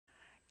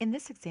In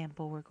this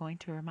example, we're going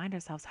to remind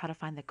ourselves how to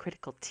find the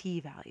critical t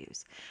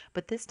values,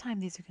 but this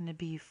time these are going to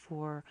be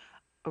for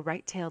a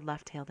right-tailed,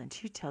 left-tailed, and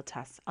two-tailed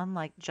tests,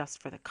 unlike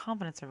just for the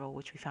confidence interval,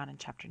 which we found in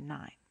Chapter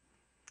 9.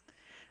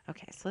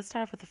 Okay, so let's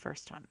start off with the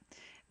first one.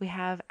 We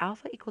have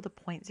alpha equal to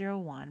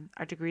 0.01.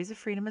 Our degrees of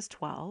freedom is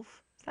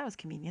 12. So that was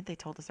convenient. They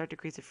told us our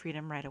degrees of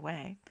freedom right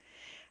away.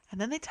 And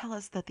then they tell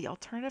us that the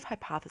alternative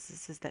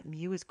hypothesis is that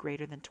mu is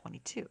greater than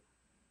 22.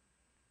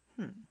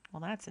 Well,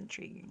 that's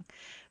intriguing.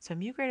 So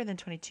mu greater than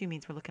 22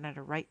 means we're looking at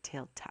a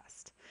right-tailed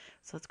test.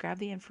 So let's grab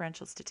the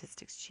inferential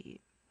statistics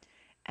sheet.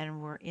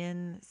 And we're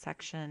in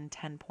section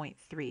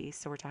 10.3,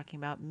 so we're talking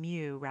about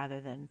mu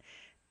rather than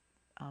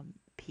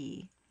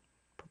p,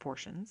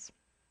 proportions.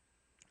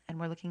 And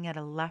we're looking at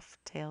a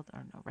left-tailed,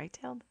 or no,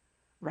 right-tailed?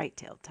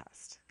 Right-tailed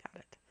test. Got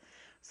it.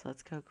 So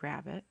let's go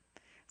grab it.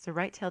 So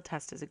right-tailed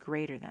test is a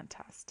greater than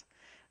test.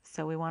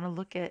 So we want to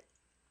look at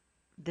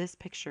this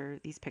picture,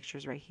 these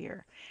pictures right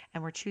here,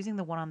 and we're choosing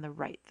the one on the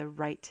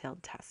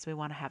right-tailed test. So we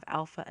want to have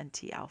alpha and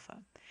t alpha.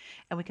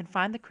 And we can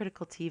find the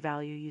critical t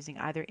value using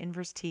either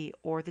inverse t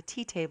or the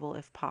t table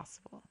if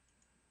possible.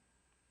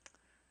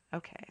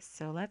 Okay,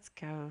 so let's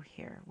go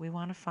here. We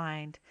want to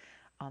find,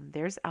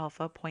 there's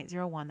alpha,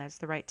 0.01, that's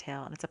the right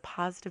tail, and it's a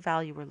positive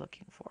value we're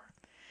looking for.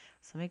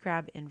 So let me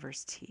grab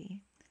inverse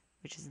t,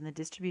 which is in the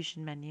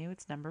distribution menu.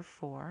 It's number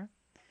 4,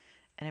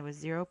 and it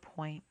was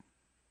 0.01,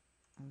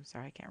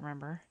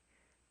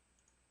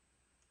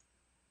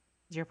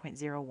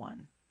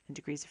 and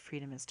degrees of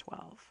freedom is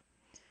 12.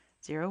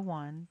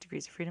 0.1,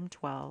 degrees of freedom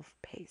 12,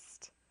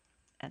 paste,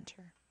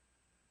 enter.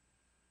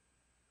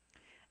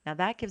 Now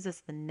that gives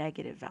us the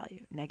negative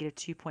value, negative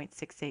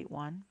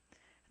 2.681.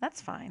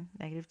 That's fine,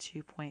 negative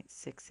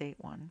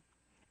 2.681.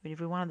 But if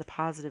we wanted the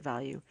positive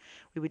value,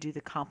 we would do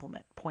the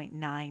complement,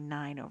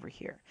 0.99 over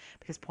here,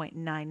 because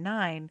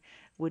 0.99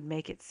 would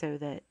make it so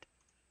that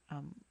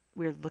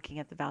we're looking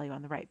at the value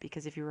on the right,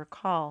 because if you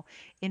recall,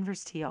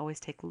 inverse t always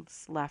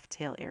takes left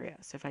tail area.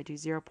 So if I do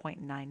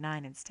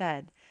 0.99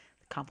 instead,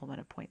 the complement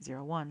of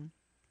 0.01,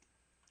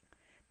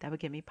 that would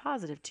give me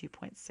positive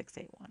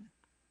 2.681.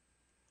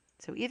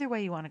 So either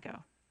way you want to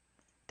go,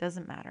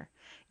 doesn't matter.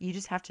 You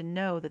just have to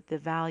know that the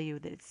value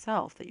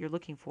itself that you're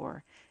looking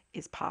for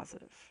is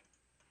positive.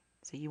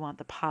 So you want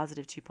the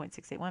positive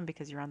 2.681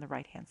 because you're on the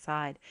right-hand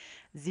side.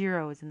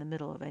 0 is in the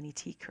middle of any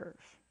t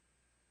curve.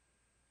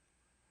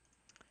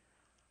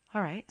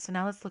 All right, so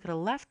now let's look at a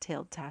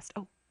left-tailed test.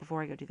 Oh,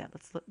 before I go do that,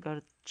 let's go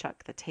to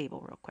check the table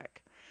real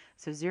quick.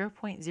 So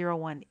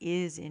 0.01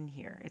 is in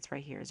here. It's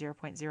right here,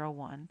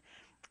 0.01.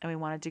 And we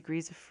wanted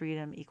degrees of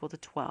freedom equal to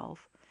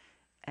 12.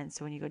 And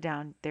so when you go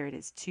down, there it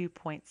is,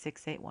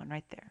 2.681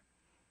 right there.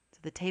 So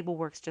the table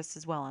works just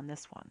as well on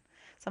this one.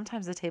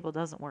 Sometimes the table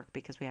doesn't work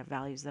because we have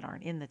values that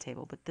aren't in the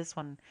table, but this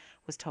one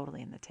was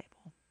totally in the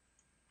table.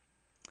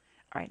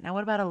 All right, now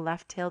what about a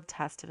left-tailed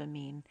test of a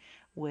mean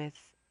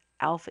with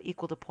alpha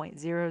equal to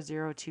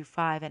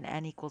 0.0025 and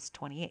n equals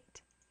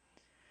 28?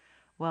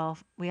 Well,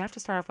 we have to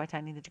start off by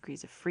finding the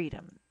degrees of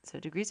freedom. So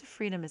degrees of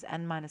freedom is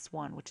n minus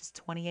 1, which is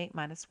 28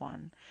 minus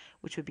 1,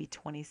 which would be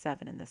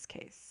 27 in this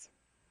case.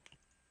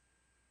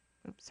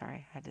 Oops,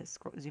 sorry, I had to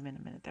zoom in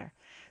a minute there.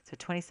 So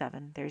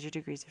 27, there's your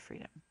degrees of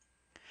freedom.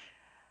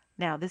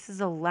 Now, this is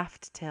a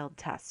left-tailed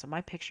test, so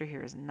my picture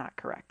here is not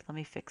correct. Let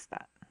me fix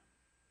that.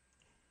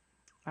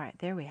 All right,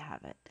 there we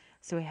have it.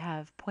 So we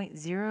have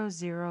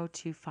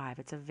 0.0025.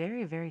 It's a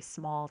very, very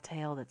small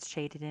tail that's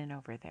shaded in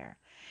over there.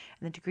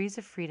 And the degrees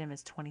of freedom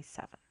is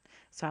 27.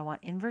 So I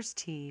want inverse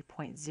t,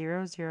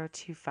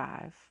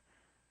 0.0025,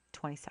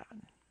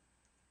 27.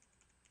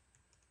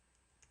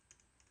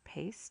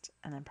 Paste,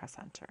 and then press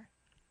enter.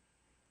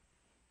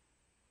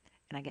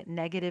 And I get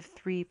negative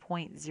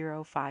 3.057.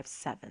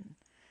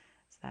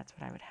 So that's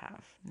what I would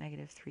have,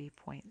 negative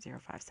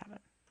 3.057.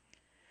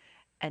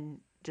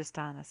 And just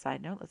on a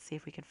side note, let's see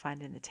if we can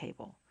find it in the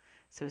table.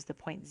 So it's the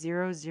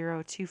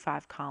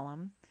 0.0025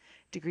 column.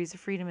 Degrees of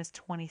freedom is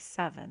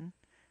 27.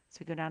 So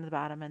we go down to the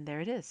bottom, and there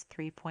it is,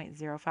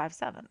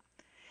 3.057.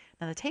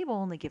 Now the table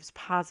only gives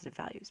positive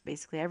values.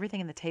 Basically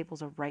everything in the table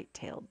is a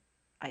right-tailed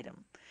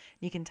item.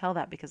 You can tell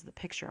that because of the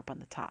picture up on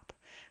the top.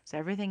 So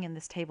everything in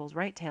this table is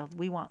right-tailed.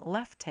 We want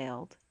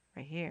left-tailed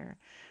right here,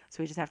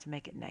 so we just have to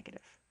make it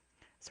negative.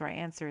 So our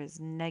answer is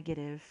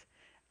negative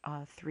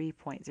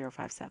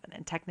 3.057,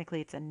 and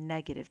technically it's a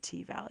negative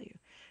t value,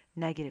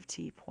 negative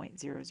t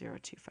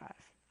 0.0025.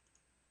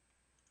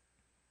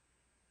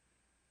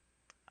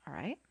 All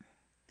right.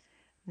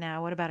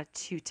 Now what about a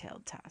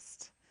two-tailed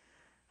test?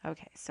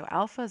 Okay, so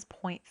alpha is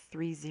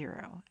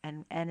 0.30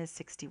 and n is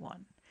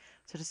 61.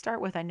 So to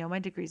start with, I know my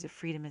degrees of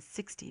freedom is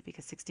 60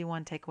 because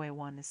 61 take away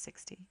 1 is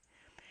 60.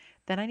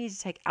 Then I need to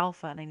take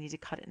alpha and I need to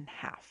cut it in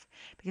half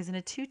because in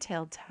a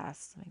two-tailed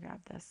test, let me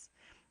grab this,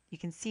 you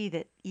can see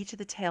that each of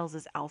the tails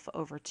is alpha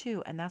over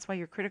 2, and that's why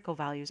your critical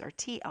values are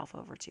t alpha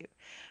over 2.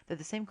 They're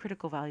the same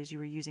critical values you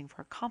were using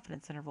for a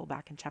confidence interval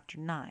back in Chapter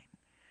 9.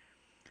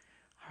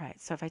 All right,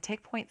 so if I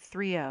take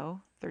 0.30,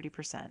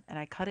 30%, and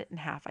I cut it in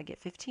half, I get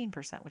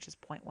 15%, which is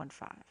 0.15.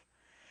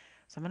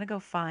 So I'm going to go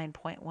find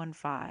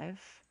 0.15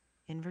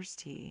 inverse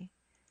t,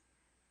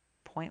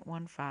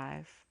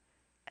 0.15,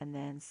 and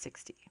then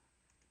 60.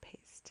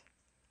 Paste.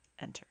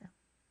 Enter.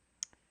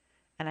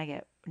 And I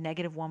get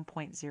negative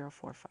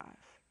 1.045.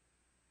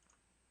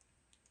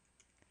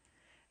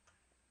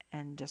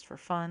 And just for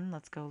fun,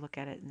 let's go look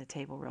at it in the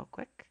table real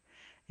quick.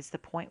 It's the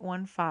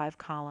 0.15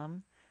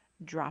 column,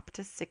 drop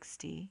to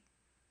 60,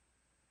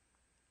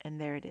 and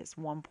there it is,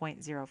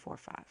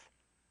 1.045.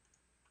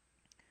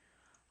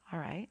 All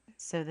right,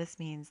 so this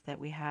means that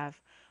we have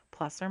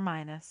plus or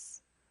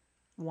minus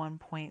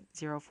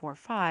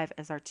 1.045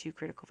 as our two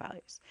critical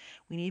values.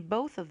 We need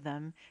both of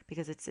them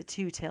because it's a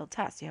two-tailed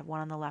test. You have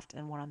one on the left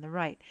and one on the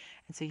right,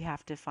 and so you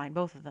have to find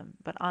both of them.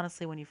 But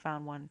honestly, when you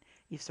found one,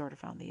 you've sort of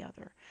found the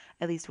other,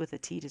 at least with a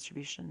t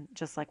distribution,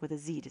 just like with a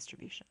z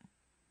distribution.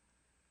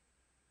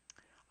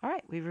 All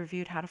right, we've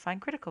reviewed how to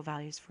find critical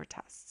values for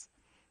tests.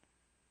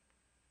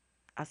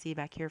 I'll see you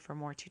back here for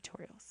more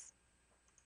tutorials.